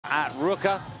at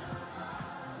Ruka.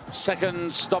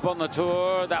 Second stop on the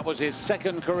tour. That was his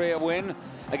second career win.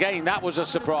 Again, that was a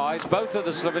surprise. Both of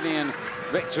the Slovenian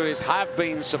victories have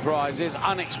been surprises,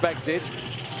 unexpected.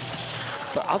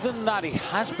 But other than that, he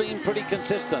has been pretty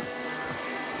consistent.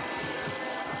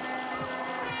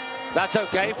 That's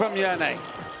okay from Jernej.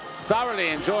 Thoroughly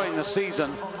enjoying the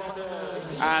season.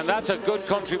 And that's a good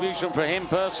contribution for him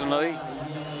personally.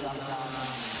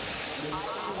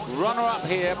 Runner-up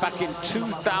here back in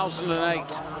 2008.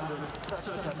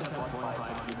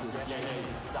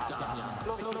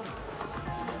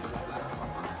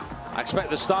 I expect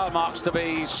the style marks to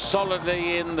be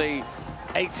solidly in the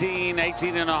 18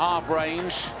 and a half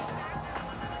range.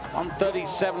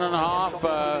 137 and a half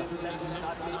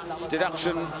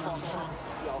deduction. You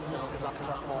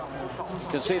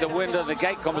can see the wind and the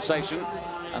gate conversation,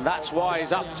 and that's why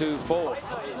he's up to fourth.